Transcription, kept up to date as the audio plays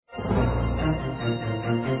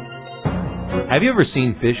Have you ever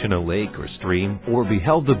seen fish in a lake or stream, or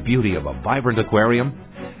beheld the beauty of a vibrant aquarium?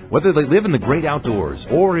 Whether they live in the great outdoors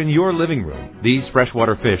or in your living room, these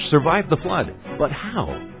freshwater fish survive the flood. But how?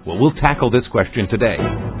 Well, we'll tackle this question today.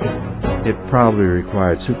 It probably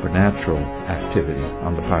required supernatural activity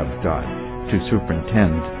on the part of God to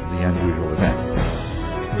superintend the unusual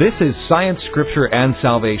event. This is Science, Scripture, and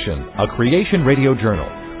Salvation, a Creation Radio Journal.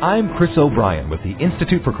 I'm Chris O'Brien with the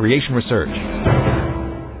Institute for Creation Research.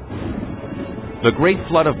 The great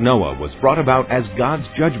flood of Noah was brought about as God's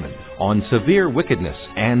judgment on severe wickedness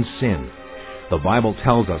and sin. The Bible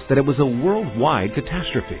tells us that it was a worldwide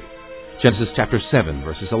catastrophe. Genesis chapter 7,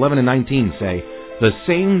 verses 11 and 19 say, "The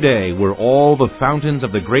same day were all the fountains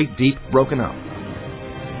of the great deep broken up,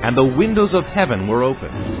 and the windows of heaven were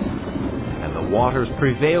opened, and the waters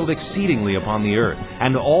prevailed exceedingly upon the earth,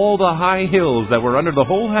 and all the high hills that were under the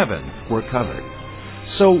whole heaven were covered."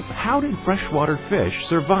 So, how did freshwater fish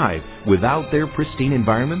survive without their pristine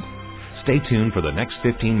environment? Stay tuned for the next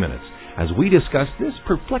 15 minutes as we discuss this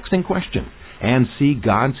perplexing question and see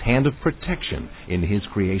God's hand of protection in His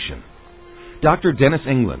creation. Dr. Dennis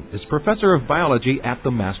England is professor of biology at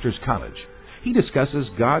the Master's College. He discusses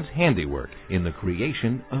God's handiwork in the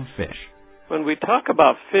creation of fish. When we talk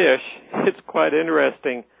about fish, it's quite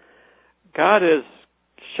interesting. God has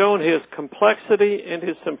shown His complexity and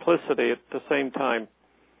His simplicity at the same time.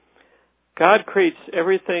 God creates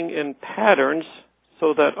everything in patterns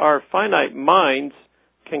so that our finite minds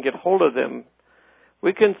can get hold of them.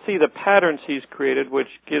 We can see the patterns He's created, which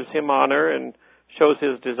gives Him honor and shows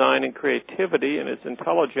His design and creativity and His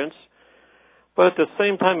intelligence. But at the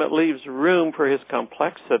same time, it leaves room for His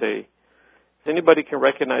complexity. Anybody can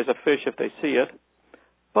recognize a fish if they see it.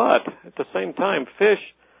 But at the same time,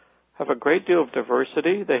 fish have a great deal of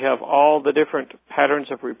diversity. They have all the different patterns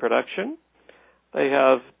of reproduction. They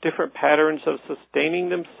have different patterns of sustaining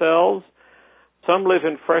themselves. Some live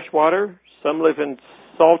in fresh water. Some live in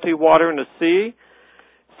salty water in the sea.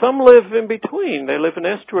 Some live in between. They live in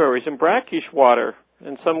estuaries and brackish water.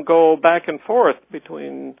 And some go back and forth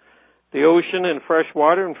between the ocean and fresh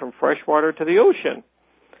water and from fresh water to the ocean.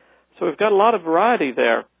 So we've got a lot of variety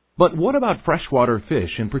there. But what about freshwater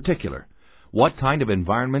fish in particular? What kind of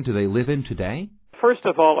environment do they live in today? First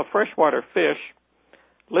of all, a freshwater fish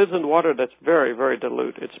lives in water that's very, very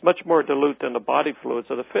dilute. It's much more dilute than the body fluids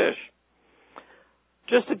of the fish.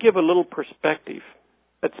 Just to give a little perspective,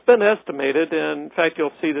 it's been estimated, and in fact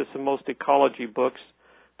you'll see this in most ecology books,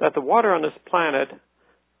 that the water on this planet,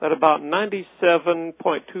 that about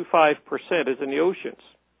 97.25% is in the oceans.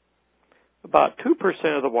 About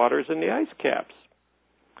 2% of the water is in the ice caps.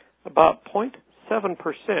 About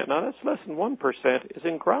 0.7%, now that's less than 1%, is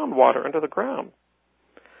in groundwater under the ground.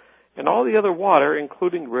 And all the other water,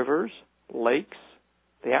 including rivers, lakes,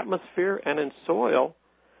 the atmosphere, and in soil,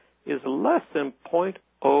 is less than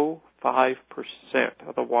 0.05%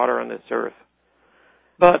 of the water on this earth.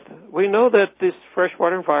 But we know that these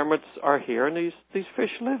freshwater environments are here, and these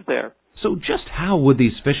fish live there. So just how would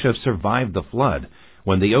these fish have survived the flood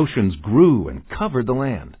when the oceans grew and covered the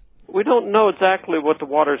land? We don't know exactly what the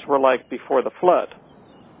waters were like before the flood.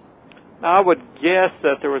 Now, I would guess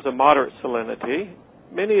that there was a moderate salinity.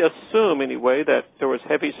 Many assume, anyway, that there was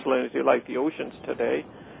heavy salinity like the oceans today,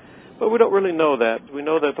 but we don't really know that. We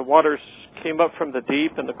know that the waters came up from the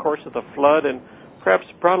deep in the course of the flood and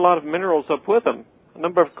perhaps brought a lot of minerals up with them. A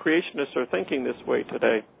number of creationists are thinking this way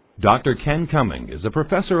today. Dr. Ken Cumming is a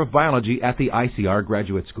professor of biology at the ICR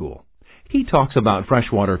Graduate School. He talks about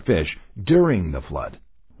freshwater fish during the flood.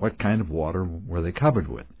 What kind of water were they covered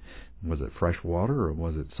with? Was it fresh water, or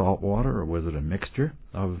was it salt water, or was it a mixture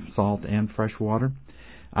of salt and fresh water?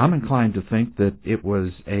 I'm inclined to think that it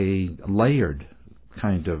was a layered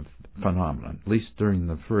kind of phenomenon, at least during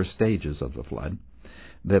the first stages of the flood,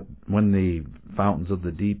 that when the fountains of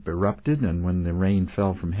the deep erupted and when the rain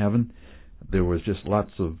fell from heaven, there was just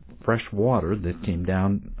lots of fresh water that came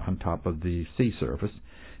down on top of the sea surface,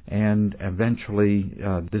 and eventually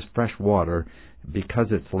this fresh water, because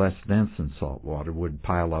it's less dense than salt water, would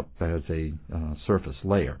pile up as a surface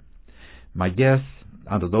layer. My guess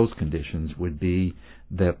under those conditions would be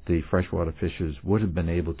that the freshwater fishes would have been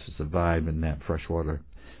able to survive in that freshwater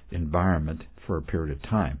environment for a period of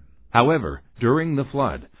time. However, during the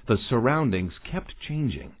flood, the surroundings kept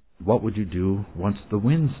changing. What would you do once the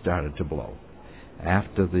wind started to blow?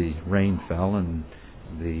 After the rain fell and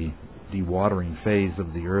the dewatering phase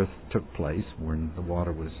of the earth took place, when the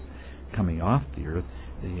water was coming off the earth,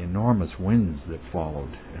 the enormous winds that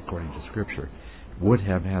followed, according to Scripture, would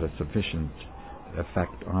have had a sufficient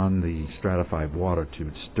effect on the stratified water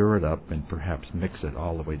to stir it up and perhaps mix it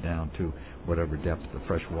all the way down to whatever depth the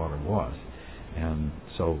fresh water was. and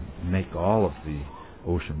so make all of the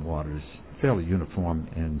ocean waters fairly uniform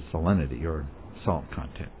in salinity or salt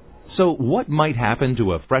content. So what might happen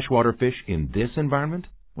to a freshwater fish in this environment?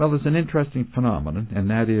 Well, there's an interesting phenomenon, and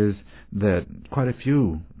that is that quite a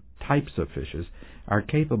few types of fishes are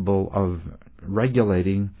capable of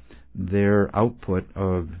regulating their output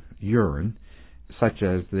of urine, such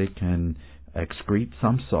as they can excrete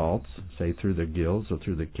some salts, say through their gills or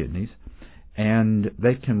through their kidneys, and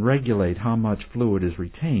they can regulate how much fluid is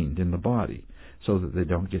retained in the body so that they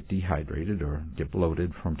don't get dehydrated or get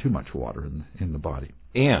bloated from too much water in the body.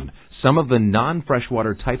 And some of the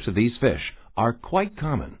non-freshwater types of these fish are quite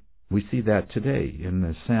common. We see that today in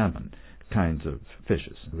the salmon kinds of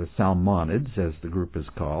fishes. The salmonids, as the group is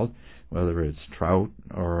called, whether it's trout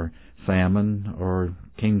or salmon or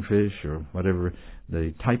kingfish or whatever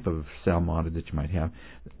the type of salmonid that you might have,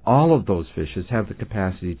 all of those fishes have the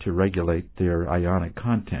capacity to regulate their ionic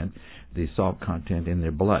content, the salt content in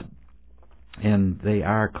their blood. And they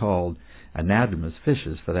are called anadromous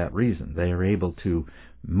fishes for that reason. They are able to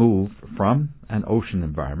move from an ocean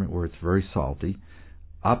environment where it's very salty,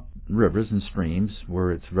 up rivers and streams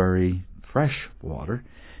where it's very fresh water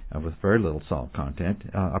with very little salt content,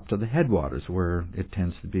 up to the headwaters where it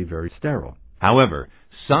tends to be very sterile. However,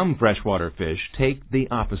 some freshwater fish take the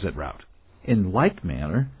opposite route. In like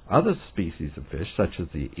manner, other species of fish, such as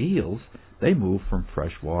the eels, they move from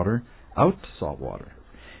freshwater out to saltwater.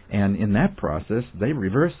 And in that process, they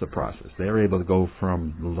reverse the process. They're able to go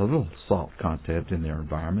from little salt content in their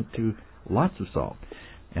environment to lots of salt.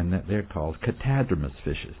 And that they're called catadromous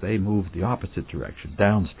fishes. They move the opposite direction,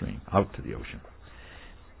 downstream, out to the ocean.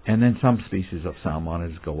 And then some species of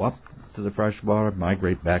salmonids go up to the freshwater,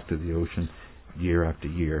 migrate back to the ocean year after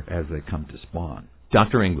year as they come to spawn.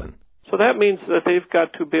 Dr. England. So that means that they've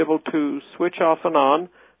got to be able to switch off and on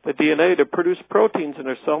the DNA to produce proteins in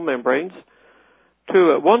their cell membranes,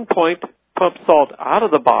 to at one point pump salt out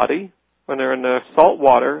of the body when they're in a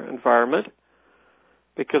saltwater environment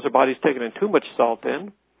because their body's taking in too much salt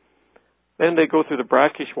in. Then they go through the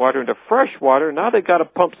brackish water into fresh water. Now they've got to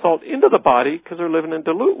pump salt into the body because they're living in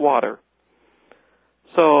dilute water.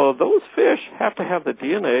 So those fish have to have the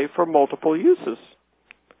DNA for multiple uses.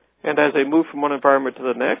 And as they move from one environment to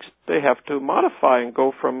the next, they have to modify and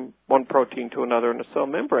go from one protein to another in the cell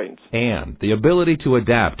membranes. And the ability to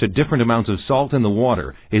adapt to different amounts of salt in the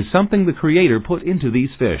water is something the Creator put into these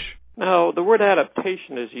fish. Now, the word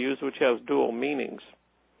adaptation is used, which has dual meanings.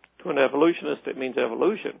 To an evolutionist, it means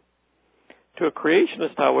evolution. To a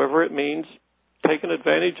creationist, however, it means taking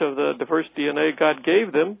advantage of the diverse DNA God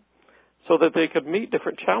gave them so that they could meet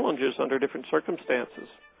different challenges under different circumstances.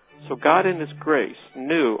 So God in His grace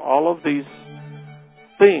knew all of these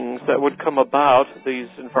things that would come about, these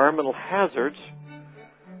environmental hazards,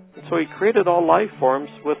 and so He created all life forms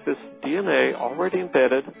with this DNA already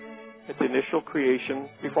embedded at the initial creation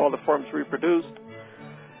before all the forms reproduced,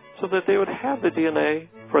 so that they would have the DNA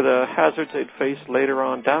for the hazards they'd face later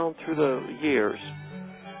on down through the years,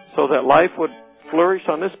 so that life would flourish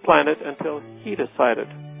on this planet until He decided.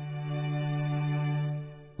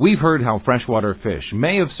 We've heard how freshwater fish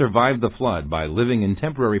may have survived the flood by living in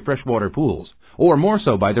temporary freshwater pools, or more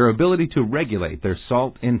so by their ability to regulate their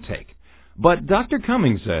salt intake. But Dr.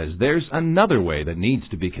 Cummings says there's another way that needs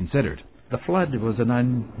to be considered. The flood was an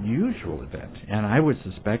unusual event, and I would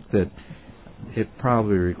suspect that it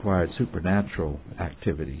probably required supernatural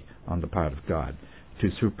activity on the part of God to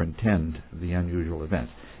superintend the unusual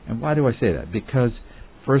events. And why do I say that? Because,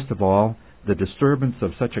 first of all, the disturbance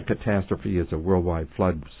of such a catastrophe as a worldwide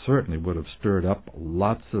flood certainly would have stirred up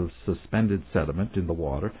lots of suspended sediment in the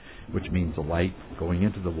water, which means the light going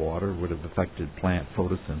into the water would have affected plant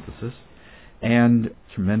photosynthesis, and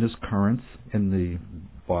tremendous currents in the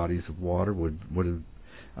bodies of water would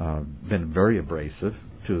have been very abrasive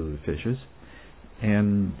to the fishes.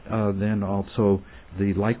 And then also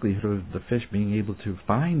the likelihood of the fish being able to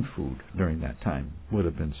find food during that time would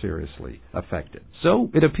have been seriously affected.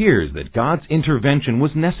 So it appears that God's intervention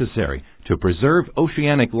was necessary to preserve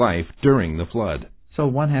oceanic life during the flood. So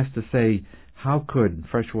one has to say, how could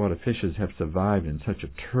freshwater fishes have survived in such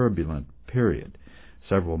a turbulent period,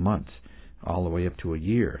 several months, all the way up to a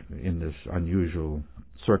year in this unusual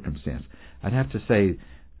circumstance? I'd have to say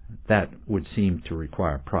that would seem to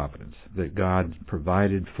require providence, that God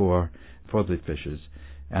provided for the fishes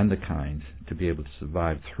and the kinds to be able to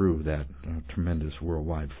survive through that tremendous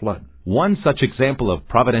worldwide flood. One such example of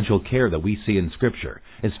providential care that we see in Scripture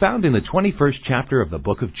is found in the 21st chapter of the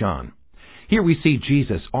book of John. Here we see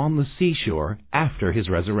Jesus on the seashore after His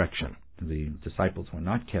resurrection. The disciples were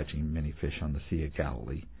not catching many fish on the Sea of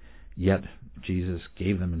Galilee, yet Jesus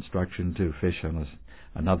gave them instruction to fish on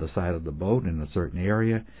another side of the boat in a certain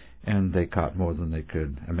area, and they caught more than they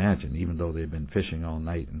could imagine, even though they'd been fishing all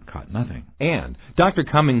night and caught nothing. And Dr.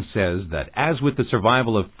 Cummings says that as with the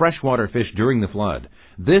survival of freshwater fish during the flood,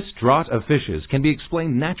 this drought of fishes can be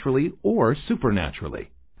explained naturally or supernaturally.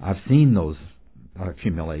 I've seen those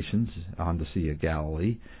accumulations on the Sea of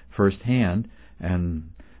Galilee firsthand,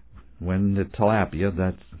 and when the tilapia,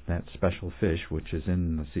 that special fish which is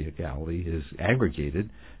in the Sea of Galilee, is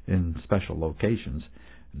aggregated in special locations,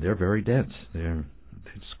 they're very dense. They're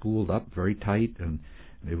schooled up very tight, and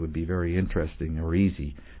it would be very interesting or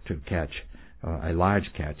easy to catch a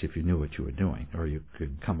large catch if you knew what you were doing, or you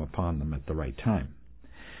could come upon them at the right time.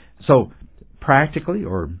 So practically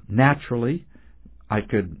or naturally, I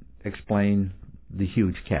could explain the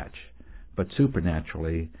huge catch, but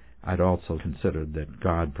supernaturally, I'd also consider that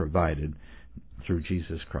God provided, through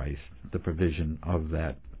Jesus Christ, the provision of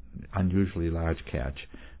that unusually large catch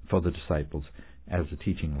for the disciples as a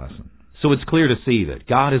teaching lesson. So it's clear to see that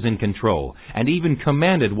God is in control and even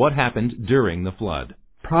commanded what happened during the flood.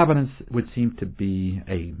 Providence would seem to be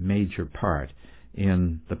a major part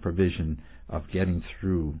in the provision of getting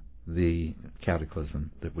through the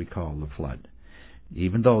cataclysm that we call the flood.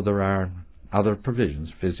 Even though there are other provisions,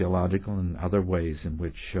 physiological and other ways in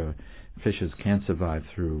which fishes can survive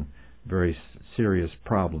through very serious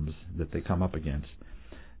problems that they come up against,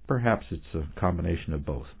 perhaps it's a combination of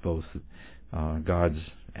both God's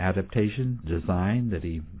adaptation, design that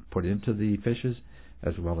He put into the fishes,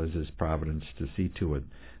 as well as His providence to see to it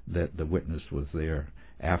that the witness was there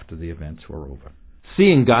after the events were over.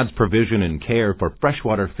 Seeing God's provision and care for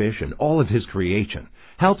freshwater fish and all of His creation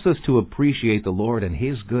helps us to appreciate the Lord and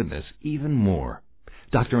His goodness even more.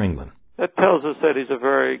 Dr. England. That tells us that He's a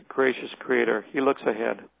very gracious Creator. He looks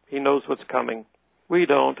ahead. He knows what's coming. We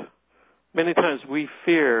don't. Many times we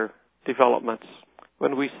fear developments.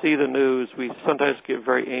 When we see the news, we sometimes get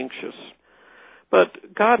very anxious.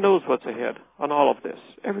 But God knows what's ahead on all of this,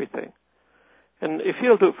 everything. And if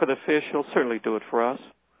He'll do it for the fish, He'll certainly do it for us.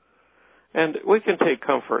 And we can take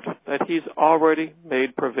comfort that He's already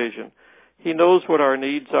made provision. He knows what our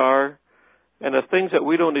needs are, and the things that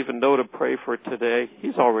we don't even know to pray for today,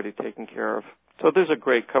 He's already taken care of. So there's a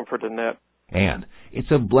great comfort in that. And it's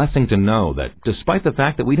a blessing to know that despite the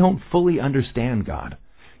fact that we don't fully understand God,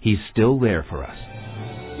 He's still there for us.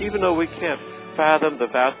 Even though we can't fathom the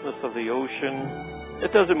vastness of the ocean, it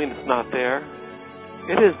doesn't mean it's not there.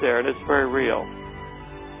 It is there, and it's very real.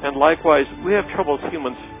 And likewise, we have trouble as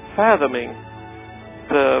humans fathoming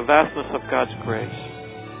the vastness of God's grace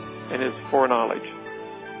and His foreknowledge.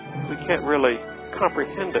 We can't really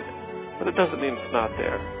comprehend it, but it doesn't mean it's not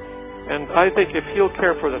there. And I think if He'll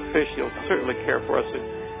care for the fish, He'll certainly care for us in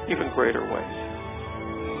even greater ways.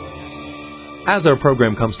 As our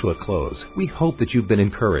program comes to a close, we hope that you've been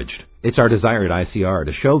encouraged. It's our desire at ICR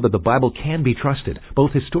to show that the Bible can be trusted,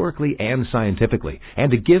 both historically and scientifically,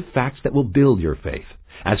 and to give facts that will build your faith.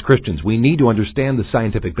 As Christians, we need to understand the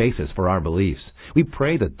scientific basis for our beliefs. We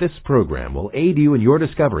pray that this program will aid you in your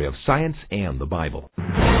discovery of science and the Bible.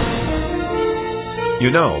 You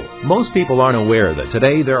know, most people aren't aware that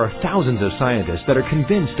today there are thousands of scientists that are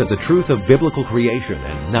convinced of the truth of biblical creation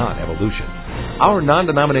and not evolution. Our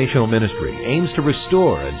non-denominational ministry aims to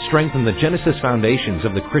restore and strengthen the Genesis foundations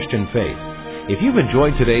of the Christian faith. If you've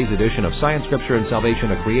enjoyed today's edition of Science, Scripture, and Salvation,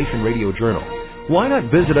 a Creation Radio Journal, why not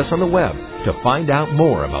visit us on the web to find out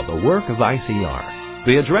more about the work of ICR?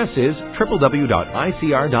 The address is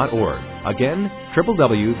www.icr.org. Again,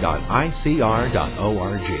 www.icr.org.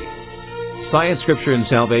 Science, Scripture, and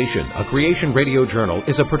Salvation, a Creation Radio Journal,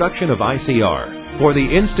 is a production of ICR. For the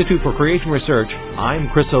Institute for Creation Research,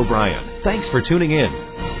 I'm Chris O'Brien. Thanks for tuning in.